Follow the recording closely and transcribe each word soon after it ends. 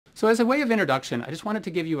So as a way of introduction, I just wanted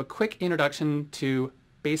to give you a quick introduction to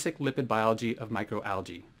basic lipid biology of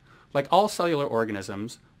microalgae. Like all cellular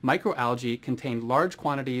organisms, microalgae contain large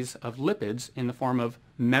quantities of lipids in the form of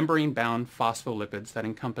membrane-bound phospholipids that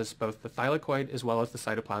encompass both the thylakoid as well as the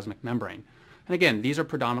cytoplasmic membrane. And again, these are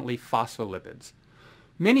predominantly phospholipids.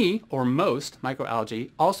 Many or most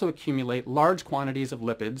microalgae also accumulate large quantities of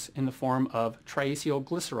lipids in the form of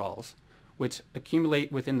triacylglycerols, which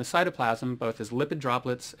accumulate within the cytoplasm both as lipid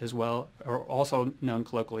droplets as well, or also known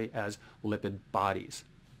colloquially as lipid bodies.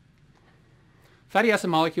 Fatty acid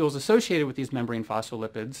molecules associated with these membrane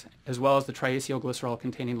phospholipids, as well as the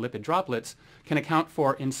triacylglycerol-containing lipid droplets, can account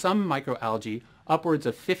for, in some microalgae, upwards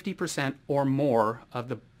of 50% or more of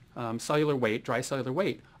the cellular weight, dry cellular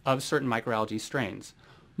weight, of certain microalgae strains.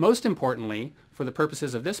 Most importantly, for the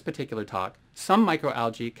purposes of this particular talk, some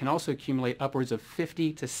microalgae can also accumulate upwards of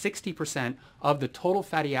 50 to 60% of the total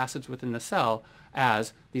fatty acids within the cell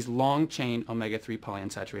as these long-chain omega-3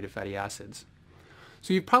 polyunsaturated fatty acids.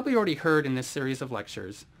 So you've probably already heard in this series of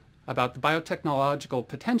lectures about the biotechnological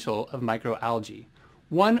potential of microalgae.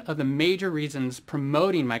 One of the major reasons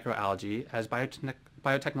promoting microalgae as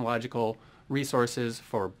biotechnological resources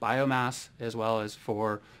for biomass as well as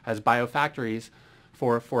as biofactories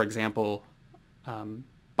for example,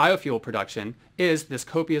 biofuel production is this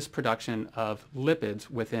copious production of lipids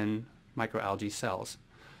within microalgae cells.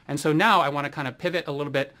 And so now I want to kind of pivot a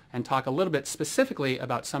little bit and talk a little bit specifically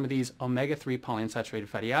about some of these omega-3 polyunsaturated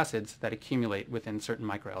fatty acids that accumulate within certain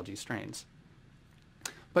microalgae strains.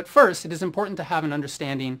 But first, it is important to have an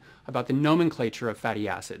understanding about the nomenclature of fatty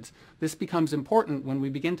acids. This becomes important when we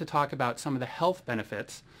begin to talk about some of the health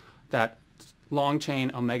benefits that long-chain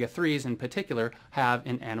omega-3s in particular have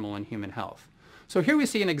in animal and human health. So here we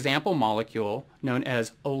see an example molecule known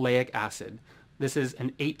as oleic acid. This is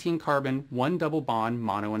an 18-carbon, 1-double bond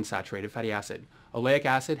monounsaturated fatty acid. Oleic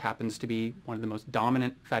acid happens to be one of the most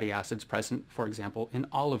dominant fatty acids present, for example, in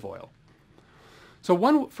olive oil.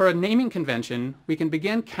 So for a naming convention, we can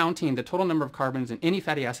begin counting the total number of carbons in any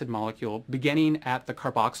fatty acid molecule beginning at the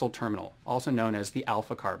carboxyl terminal, also known as the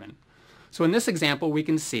alpha carbon. So in this example, we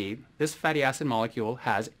can see this fatty acid molecule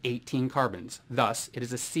has 18 carbons. Thus, it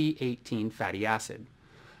is a C18 fatty acid.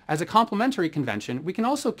 As a complementary convention, we can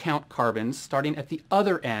also count carbons starting at the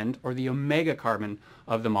other end, or the omega carbon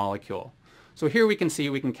of the molecule. So here we can see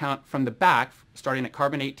we can count from the back, starting at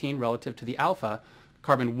carbon 18 relative to the alpha,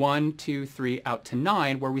 carbon 1, 2, 3, out to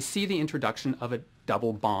 9, where we see the introduction of a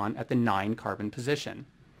double bond at the 9 carbon position.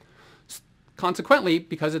 Consequently,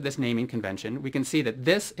 because of this naming convention, we can see that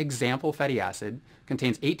this example fatty acid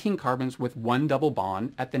contains 18 carbons with 1 double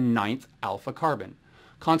bond at the 9th alpha carbon.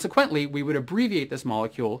 Consequently, we would abbreviate this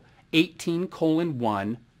molecule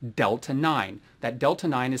 18:1 delta 9. That delta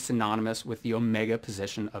 9 is synonymous with the omega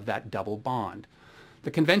position of that double bond.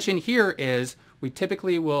 The convention here is we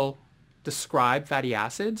typically will describe fatty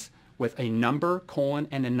acids with a number, colon,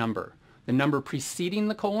 and a number. The number preceding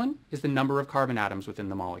the colon is the number of carbon atoms within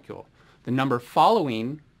the molecule. The number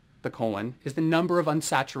following the colon is the number of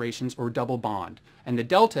unsaturations or double bond. And the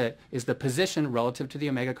delta is the position relative to the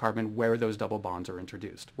omega carbon where those double bonds are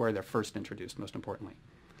introduced, where they're first introduced, most importantly.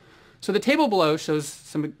 So the table below shows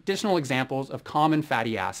some additional examples of common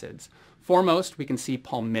fatty acids. Foremost, we can see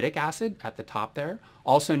palmitic acid at the top there,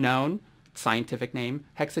 also known, scientific name,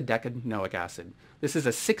 hexadecanoic acid. This is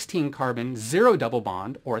a 16-carbon, 0 double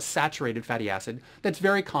bond, or a saturated fatty acid that's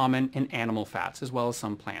very common in animal fats as well as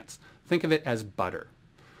some plants. Think of it as butter.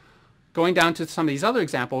 Going down to some of these other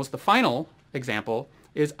examples, the final example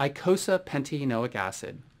is eicosapentaenoic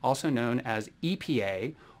acid, also known as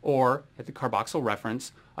EPA, or at the carboxyl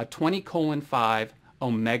reference, a 20:5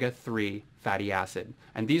 omega-3 fatty acid.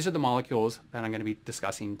 And these are the molecules that I'm going to be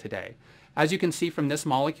discussing today. As you can see from this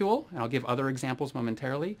molecule, and I'll give other examples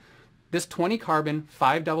momentarily, this 20-carbon,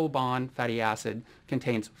 5-double bond fatty acid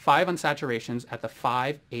contains 5 unsaturations at the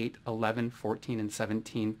 5, 8, 11, 14, and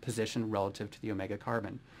 17 position relative to the omega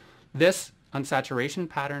carbon. This unsaturation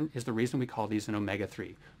pattern is the reason we call these an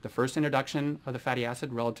omega-3. The first introduction of the fatty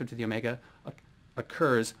acid relative to the omega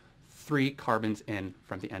occurs 3 carbons in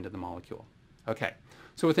from the end of the molecule. Okay,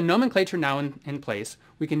 so with the nomenclature now in place,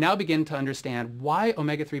 we can now begin to understand why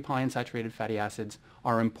omega-3 polyunsaturated fatty acids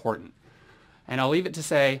are important. And I'll leave it to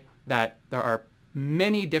say that there are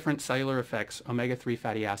many different cellular effects omega-3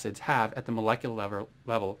 fatty acids have at the molecular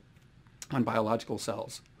level on biological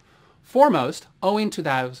cells. Foremost, owing to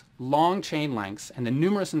those long chain lengths and the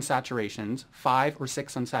numerous unsaturations, 5 or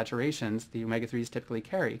 6 unsaturations the omega-3s typically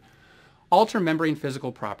carry, alter membrane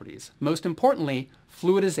physical properties. Most importantly,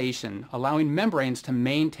 fluidization, allowing membranes to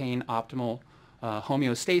maintain optimal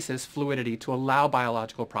homeostasis, fluidity, to allow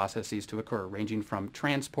biological processes to occur, ranging from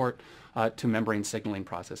transport to membrane signaling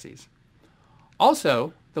processes.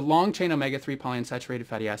 Also, the long-chain omega-3 polyunsaturated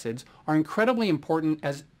fatty acids are incredibly important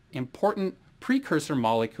as important precursor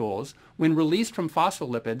molecules. When released from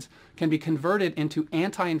phospholipids, can be converted into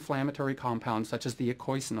anti-inflammatory compounds such as the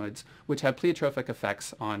eicosanoids, which have pleiotropic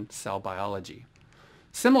effects on cell biology.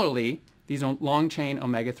 Similarly, these long-chain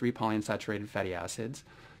omega-3 polyunsaturated fatty acids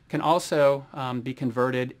can also be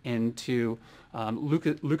converted into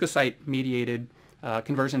leukocyte-mediated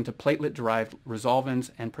conversion to platelet-derived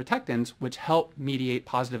resolvins and protectins, which help mediate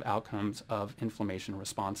positive outcomes of inflammation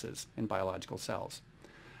responses in biological cells.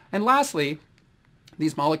 And lastly,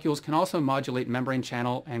 these molecules can also modulate membrane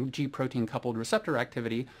channel and G-protein coupled receptor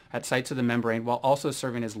activity at sites of the membrane, while also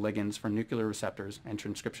serving as ligands for nuclear receptors and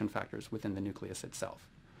transcription factors within the nucleus itself.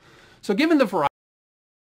 So given the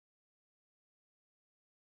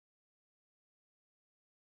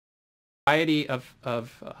variety of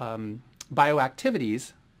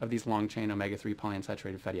bioactivities of these long-chain omega-3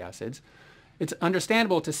 polyunsaturated fatty acids, it's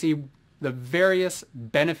understandable to see the various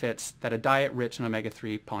benefits that a diet rich in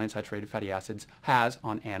omega-3 polyunsaturated fatty acids has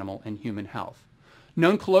on animal and human health.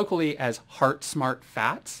 Known colloquially as heart-smart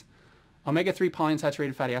fats, omega-3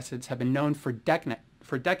 polyunsaturated fatty acids have been known for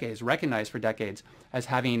decades, recognized for decades, as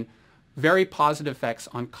having very positive effects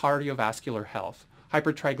on cardiovascular health,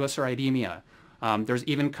 hypertriglyceridemia. There's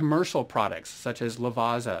even commercial products such as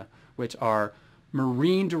Lavazza, which are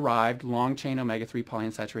marine-derived long-chain omega-3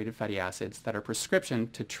 polyunsaturated fatty acids that are prescription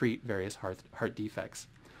to treat various heart defects.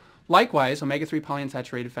 Likewise, omega-3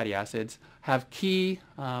 polyunsaturated fatty acids have key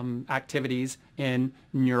activities in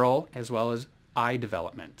neural as well as eye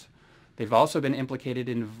development. They've also been implicated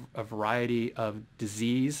in a variety of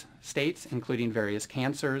disease states, including various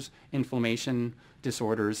cancers, inflammation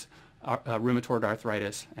disorders, rheumatoid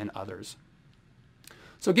arthritis, and others.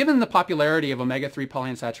 So given the popularity of omega-3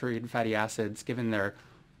 polyunsaturated fatty acids, given their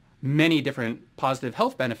many different positive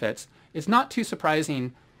health benefits, it's not too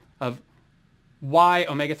surprising of why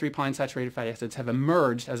omega-3 polyunsaturated fatty acids have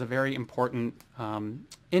emerged as a very important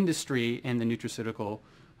industry in the nutraceutical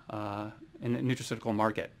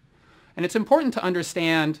market. And it's important to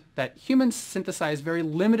understand that humans synthesize very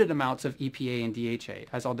limited amounts of EPA and DHA,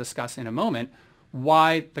 as I'll discuss in a moment,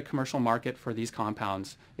 why the commercial market for these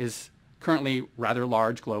compounds is currently rather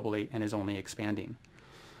large globally and is only expanding.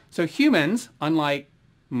 So humans, unlike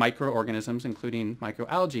microorganisms, including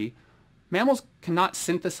microalgae, mammals cannot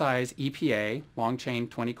synthesize EPA, long-chain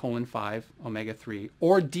 20:5 omega-3,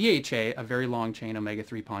 or DHA, a very long-chain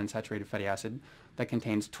omega-3 polyunsaturated fatty acid that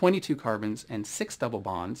contains 22 carbons and 6 double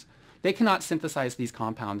bonds. They cannot synthesize these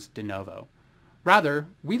compounds de novo. Rather,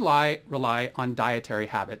 we rely on dietary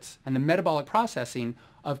habits and the metabolic processing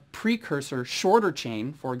of precursor shorter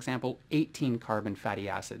chain, for example, 18 carbon fatty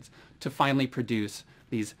acids, to finally produce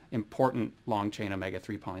these important long-chain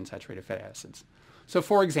omega-3 polyunsaturated fatty acids. So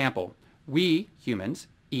for example, we humans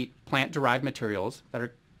eat plant-derived materials that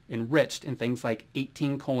are enriched in things like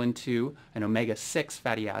 18:2, an omega-6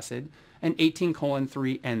 fatty acid, and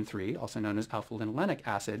 18:3N3, also known as alpha-linolenic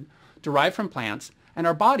acid, derived from plants, and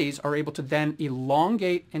our bodies are able to then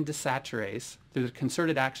elongate and desaturase through the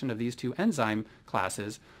concerted action of these two enzyme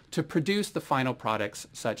classes to produce the final products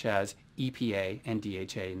such as EPA and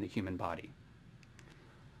DHA in the human body.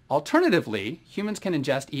 Alternatively, humans can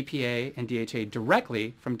ingest EPA and DHA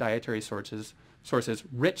directly from dietary sources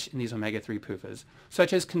rich in these omega-3 PUFAs,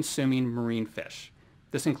 such as consuming marine fish.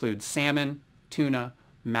 This includes salmon, tuna,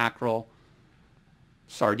 mackerel,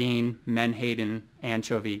 sardine, menhaden,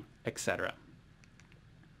 anchovy, etc.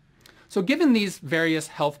 So given these various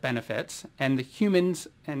health benefits and the humans'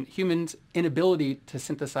 inability to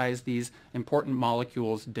synthesize these important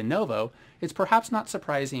molecules de novo, it's perhaps not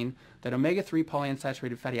surprising that omega-3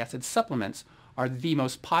 polyunsaturated fatty acid supplements are the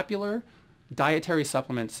most popular dietary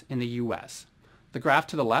supplements in the US. The graph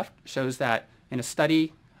to the left shows that in a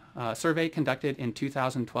survey conducted in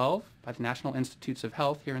 2012 by the National Institutes of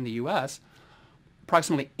Health here in the US,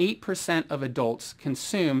 approximately 8% of adults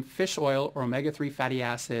consume fish oil or omega-3 fatty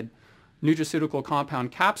acid nutraceutical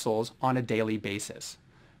compound capsules on a daily basis.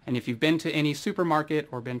 And if you've been to any supermarket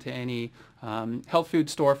or been to any health food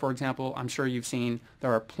store, for example, I'm sure you've seen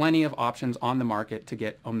there are plenty of options on the market to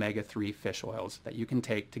get omega-3 fish oils that you can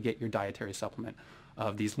take to get your dietary supplement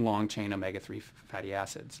of these long-chain omega-3 fatty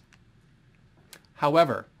acids.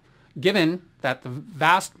 However, given that the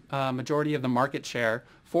vast majority of the market share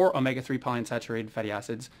for omega-3 polyunsaturated fatty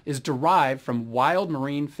acids is derived from wild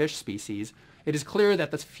marine fish species, it is clear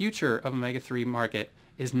that the future of omega-3 market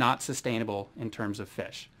is not sustainable in terms of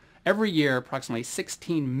fish. Every year, approximately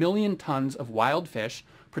 16 million tons of wild fish,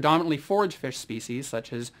 predominantly forage fish species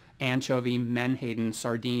such as anchovy, menhaden,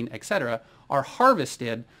 sardine, etc., are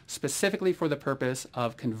harvested specifically for the purpose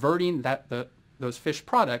of converting those fish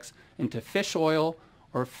products into fish oil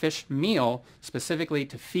or fish meal, specifically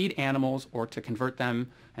to feed animals or to convert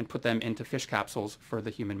them and put them into fish capsules for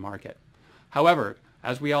the human market. However,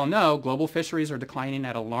 as we all know, global fisheries are declining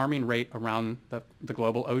at an alarming rate around the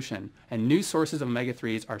global ocean, and new sources of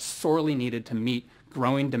omega-3s are sorely needed to meet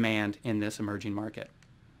growing demand in this emerging market.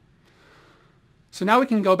 So now we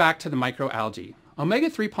can go back to the microalgae.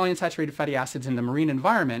 Omega-3 polyunsaturated fatty acids in the marine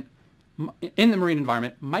environment,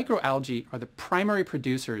 microalgae are the primary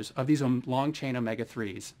producers of these long-chain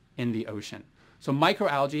omega-3s in the ocean. So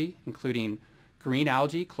microalgae, including green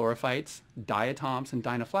algae, chlorophytes, diatoms, and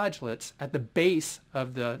dinoflagellates at the base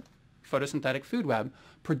of the photosynthetic food web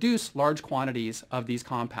produce large quantities of these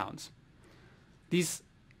compounds. These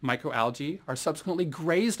microalgae are subsequently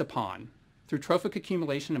grazed upon. Through trophic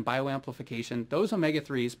accumulation and bioamplification, those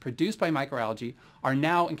omega-3s produced by microalgae are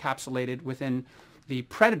now encapsulated within the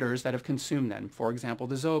predators that have consumed them, for example,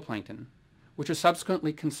 the zooplankton, which are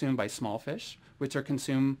subsequently consumed by small fish, which are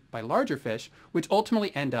consumed by larger fish, which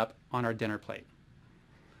ultimately end up on our dinner plate.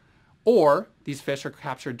 Or these fish are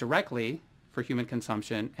captured directly for human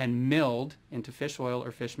consumption and milled into fish oil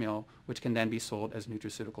or fish meal, which can then be sold as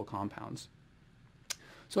nutraceutical compounds.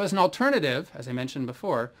 So as an alternative, as I mentioned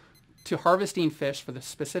before, to harvesting fish for the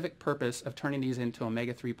specific purpose of turning these into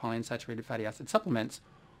omega-3 polyunsaturated fatty acid supplements,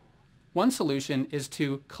 one solution is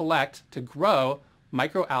to grow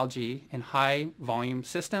microalgae in high volume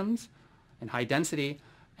systems and high density,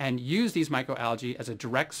 and use these microalgae as a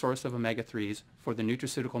direct source of omega-3s for the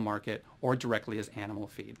nutraceutical market or directly as animal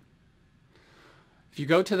feed. If you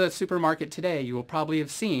go to the supermarket today, you will probably have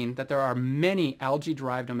seen that there are many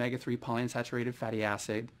algae-derived omega-3 polyunsaturated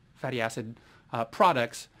fatty acid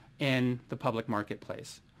products in the public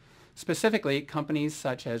marketplace. Specifically, companies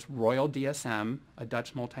such as Royal DSM, a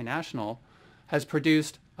Dutch multinational, has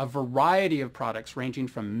produced a variety of products ranging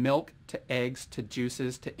from milk to eggs to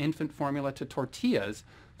juices to infant formula to tortillas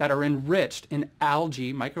that are enriched in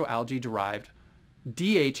algae, microalgae derived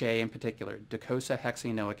DHA in particular,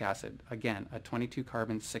 docosahexaenoic acid, again, a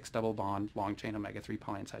 22-carbon 6-double bond long-chain omega-3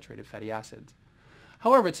 polyunsaturated fatty acids.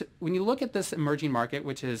 However, when you look at this emerging market,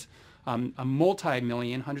 which is a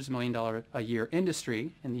multi-million, hundreds of million dollar a year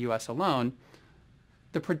industry in the US alone,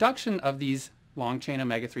 the production of these long-chain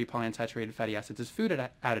omega-3 polyunsaturated fatty acids as food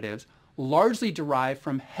additives largely derive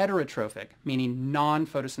from heterotrophic, meaning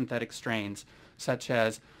non-photosynthetic strains, such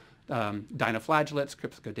as dinoflagellates,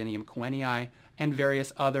 Cryptocodynium coenii, and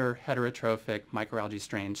various other heterotrophic microalgae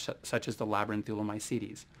strains, such as the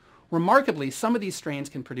Labyrinthulomycetes. Remarkably, some of these strains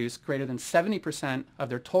can produce greater than 70% of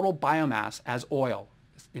their total biomass as oil,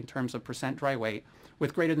 in terms of percent dry weight,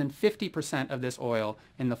 with greater than 50% of this oil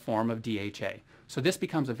in the form of DHA. So this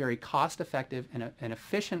becomes a very cost-effective and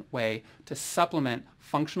efficient way to supplement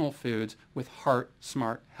functional foods with heart,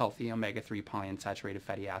 smart, healthy omega-3 polyunsaturated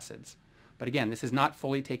fatty acids. But again, this is not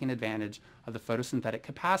fully taking advantage of the photosynthetic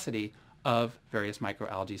capacity of various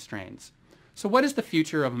microalgae strains. So what does the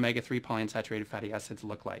future of omega-3 polyunsaturated fatty acids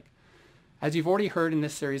look like? As you've already heard in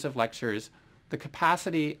this series of lectures, the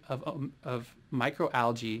capacity of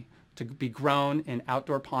microalgae to be grown in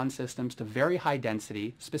outdoor pond systems to very high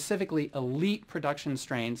density, specifically elite production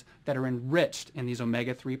strains that are enriched in these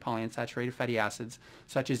omega-3 polyunsaturated fatty acids,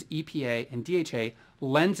 such as EPA and DHA,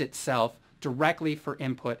 lends itself directly for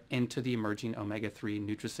input into the emerging omega-3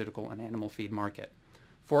 nutraceutical and animal feed market.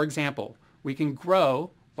 For example, we can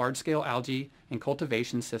grow large-scale algae in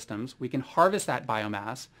cultivation systems, we can harvest that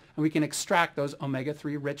biomass, and we can extract those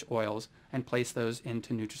omega-3 rich oils and place those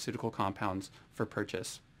into nutraceutical compounds for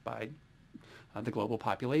purchase by the global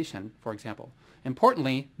population, for example.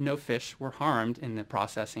 Importantly, no fish were harmed in the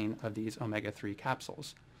processing of these omega-3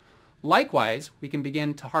 capsules. Likewise, we can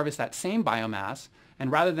begin to harvest that same biomass,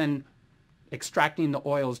 and rather than extracting the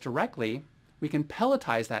oils directly, we can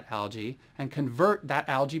pelletize that algae and convert that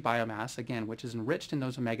algae biomass, again, which is enriched in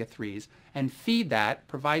those omega-3s, and feed that,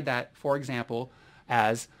 provide that, for example,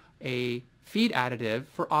 as a feed additive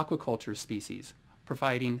for aquaculture species,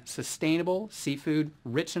 providing sustainable seafood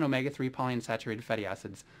rich in omega-3 polyunsaturated fatty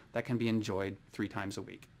acids that can be enjoyed 3 times a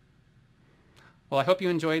week. Well, I hope you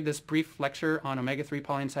enjoyed this brief lecture on omega-3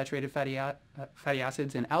 polyunsaturated fatty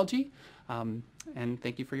acids in algae, and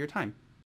thank you for your time.